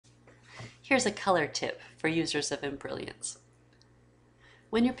Here's a color tip for users of Embrilliance.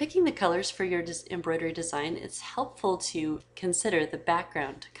 When you're picking the colors for your embroidery design, it's helpful to consider the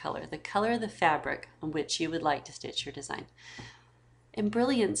background color, the color of the fabric on which you would like to stitch your design.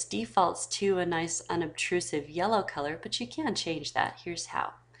 Embrilliance defaults to a nice unobtrusive yellow color, but you can change that. Here's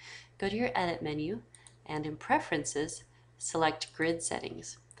how. Go to your Edit menu and in Preferences, select Grid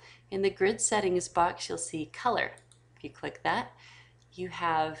Settings. In the Grid Settings box, you'll see Color. If you click that, you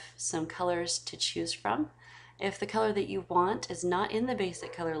have some colors to choose from. If the color that you want is not in the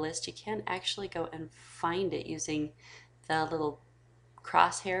basic color list, you can actually go and find it using the little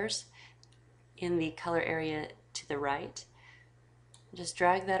crosshairs in the color area to the right. Just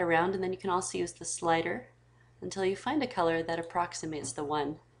drag that around, and then you can also use the slider until you find a color that approximates the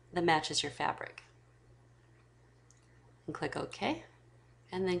one that matches your fabric. And click OK,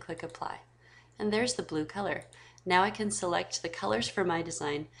 and then click Apply. And there's the blue color. Now I can select the colors for my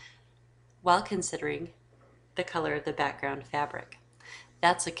design while considering the color of the background fabric.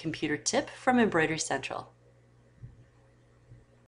 That's a computer tip from Embroidery Central.